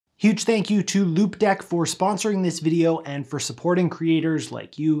Huge thank you to Loupedeck for sponsoring this video and for supporting creators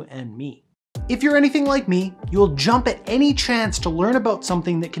like you and me. If you're anything like me, you'll jump at any chance to learn about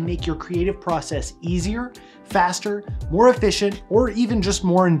something that can make your creative process easier, faster, more efficient, or even just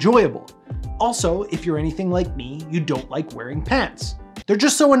more enjoyable. Also, if you're anything like me, you don't like wearing pants. They're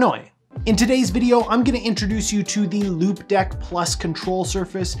just so annoying. In today's video, I'm going to introduce you to the Loupedeck Plus control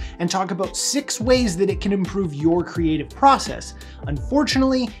surface and talk about 6 ways that it can improve your creative process.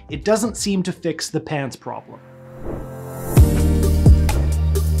 Unfortunately, it doesn't seem to fix the pants problem.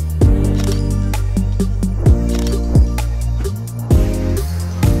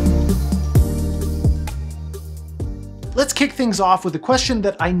 Let's kick things off with a question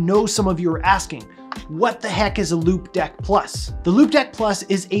that I know some of you are asking. What the heck is a Loupedeck Plus? The Loupedeck Plus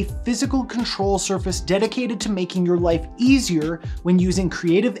is a physical control surface dedicated to making your life easier when using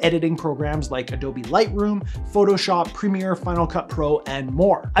creative editing programs like Adobe Lightroom, Photoshop, Premiere, Final Cut Pro, and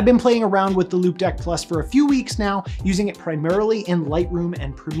more. I've been playing around with the Loupedeck Plus for a few weeks now, using it primarily in Lightroom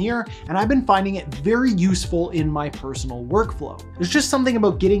and Premiere, and I've been finding it very useful in my personal workflow. There's just something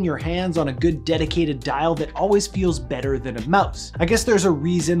about getting your hands on a good dedicated dial that always feels better than a mouse. I guess there's a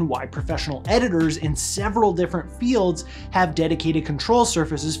reason why professional editors in several different fields have dedicated control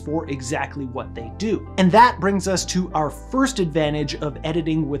surfaces for exactly what they do. And that brings us to our first advantage of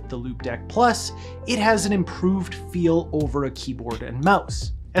editing with the Loupedeck Plus. It has an improved feel over a keyboard and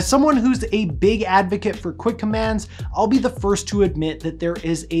mouse. As someone who's a big advocate for quick commands, I'll be the first to admit that there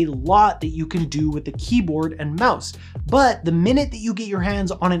is a lot that you can do with the keyboard and mouse. But the minute that you get your hands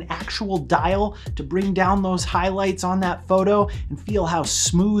on an actual dial to bring down those highlights on that photo and feel how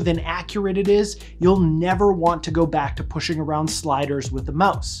smooth and accurate it is, you'll never want to go back to pushing around sliders with the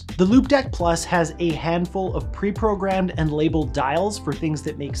mouse. The Loupedeck Plus has a handful of pre-programmed and labeled dials for things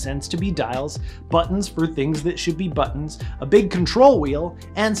that make sense to be dials, buttons for things that should be buttons, a big control wheel,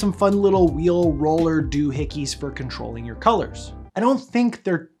 and some fun little wheel roller doohickeys for controlling your colors. I don't think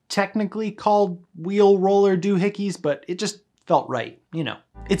they're technically called wheel roller doohickeys, but it just felt right, you know.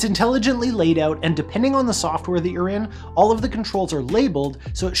 It's intelligently laid out, and depending on the software that you're in, all of the controls are labeled,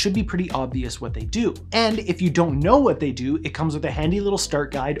 so it should be pretty obvious what they do. And if you don't know what they do, it comes with a handy little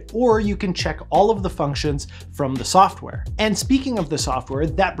start guide, or you can check all of the functions from the software. And speaking of the software,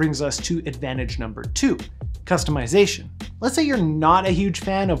 that brings us to advantage number 2. Customization. Let's say you're not a huge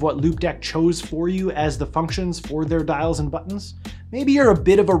fan of what Loupedeck chose for you as the functions for their dials and buttons. Maybe you're a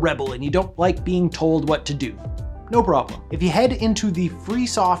bit of a rebel and you don't like being told what to do. No problem. If you head into the free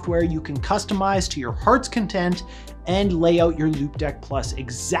software, you can customize to your heart's content and lay out your Loupedeck Plus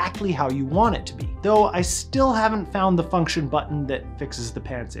exactly how you want it to be. Though I still haven't found the function button that fixes the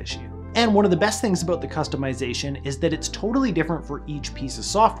pants issue. And one of the best things about the customization is that it's totally different for each piece of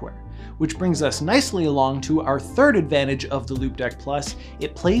software, which brings us nicely along to our third advantage of the Loupedeck Plus.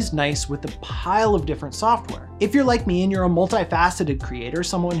 It plays nice with a pile of different software. If you're like me and you're a multifaceted creator,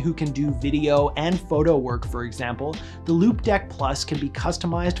 someone who can do video and photo work, for example, the Loupedeck Plus can be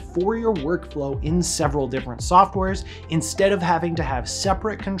customized for your workflow in several different softwares instead of having to have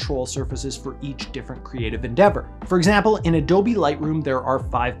separate control surfaces for each different creative endeavor. For example, in Adobe Lightroom, there are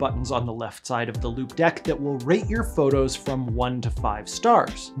 5 buttons on the left side of the Loupedeck that will rate your photos from 1 to 5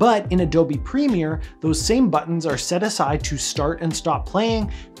 stars. But in Adobe Premiere, those same buttons are set aside to start and stop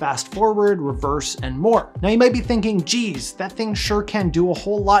playing, fast forward, reverse, and more. Now you might be thinking, geez, that thing sure can do a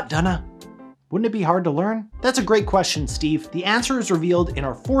whole lot, dunna. Wouldn't it be hard to learn? That's a great question, Steve. The answer is revealed in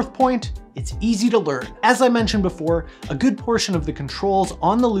our 4th point. It's easy to learn. As I mentioned before, a good portion of the controls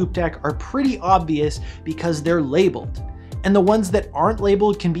on the Loupedeck are pretty obvious because they're labeled. And the ones that aren't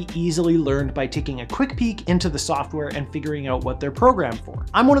labeled can be easily learned by taking a quick peek into the software and figuring out what they're programmed for.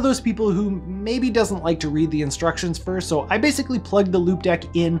 I'm one of those people who maybe doesn't like to read the instructions first, so I basically plugged the Loupedeck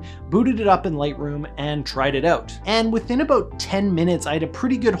in, booted it up in Lightroom, and tried it out. And within about 10 minutes, I had a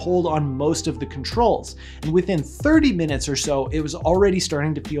pretty good hold on most of the controls. And within 30 minutes or so, it was already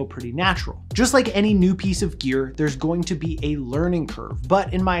starting to feel pretty natural. Just like any new piece of gear, there's going to be a learning curve,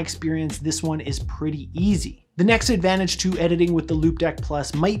 but in my experience, this one is pretty easy. The next advantage to editing with the Loupedeck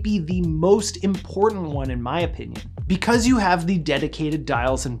Plus might be the most important one in my opinion. Because you have the dedicated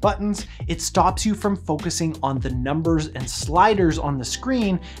dials and buttons, it stops you from focusing on the numbers and sliders on the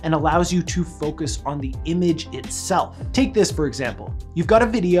screen and allows you to focus on the image itself. Take this for example. You've got a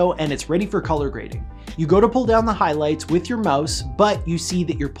video and it's ready for color grading. You go to pull down the highlights with your mouse, but you see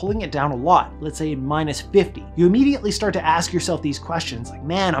that you're pulling it down a lot, let's say -50. You immediately start to ask yourself these questions like,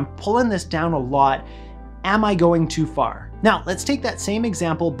 man, I'm pulling this down a lot. Am I going too far? Now let's take that same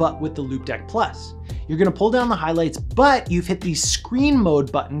example, but with the Loupedeck Plus. You're gonna pull down the highlights, but you've hit the screen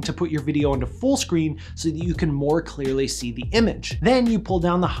mode button to put your video into full screen so that you can more clearly see the image. Then you pull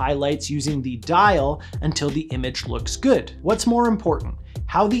down the highlights using the dial until the image looks good. What's more important?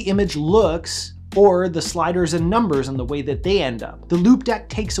 How the image looks, or the sliders and numbers and the way that they end up. The Loupedeck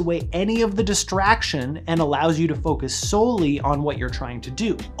takes away any of the distraction and allows you to focus solely on what you're trying to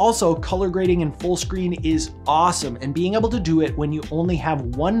do. Also, color grading in full screen is awesome, and being able to do it when you only have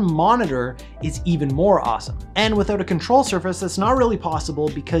one monitor is even more awesome. And without a control surface, that's not really possible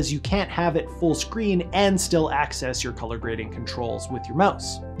because you can't have it full screen and still access your color grading controls with your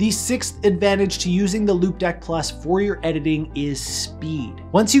mouse. The sixth advantage to using the Loupedeck Plus for your editing is speed.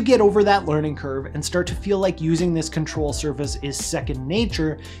 Once you get over that learning curve and start to feel like using this control surface is second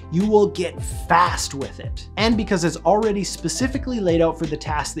nature, you will get fast with it. And because it's already specifically laid out for the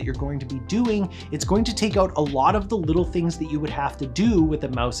task that you're going to be doing, it's going to take out a lot of the little things that you would have to do with a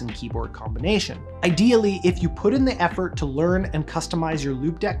mouse and keyboard combination. Ideally, if you put in the effort to learn and customize your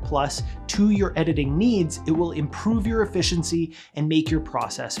Loupedeck Plus to your editing needs, it will improve your efficiency and make your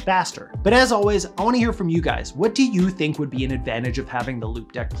process faster. But as always, I want to hear from you guys. What do you think would be an advantage of having the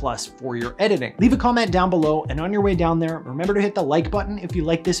Loupedeck Plus for your editing? Leave a comment down below, and on your way down there, remember to hit the like button if you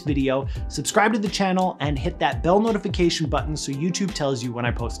like this video, subscribe to the channel, and hit that bell notification button so YouTube tells you when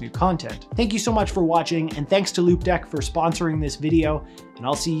I post new content. Thank you so much for watching, and thanks to Loupedeck for sponsoring this video, and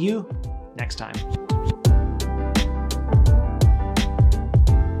I'll see you next time.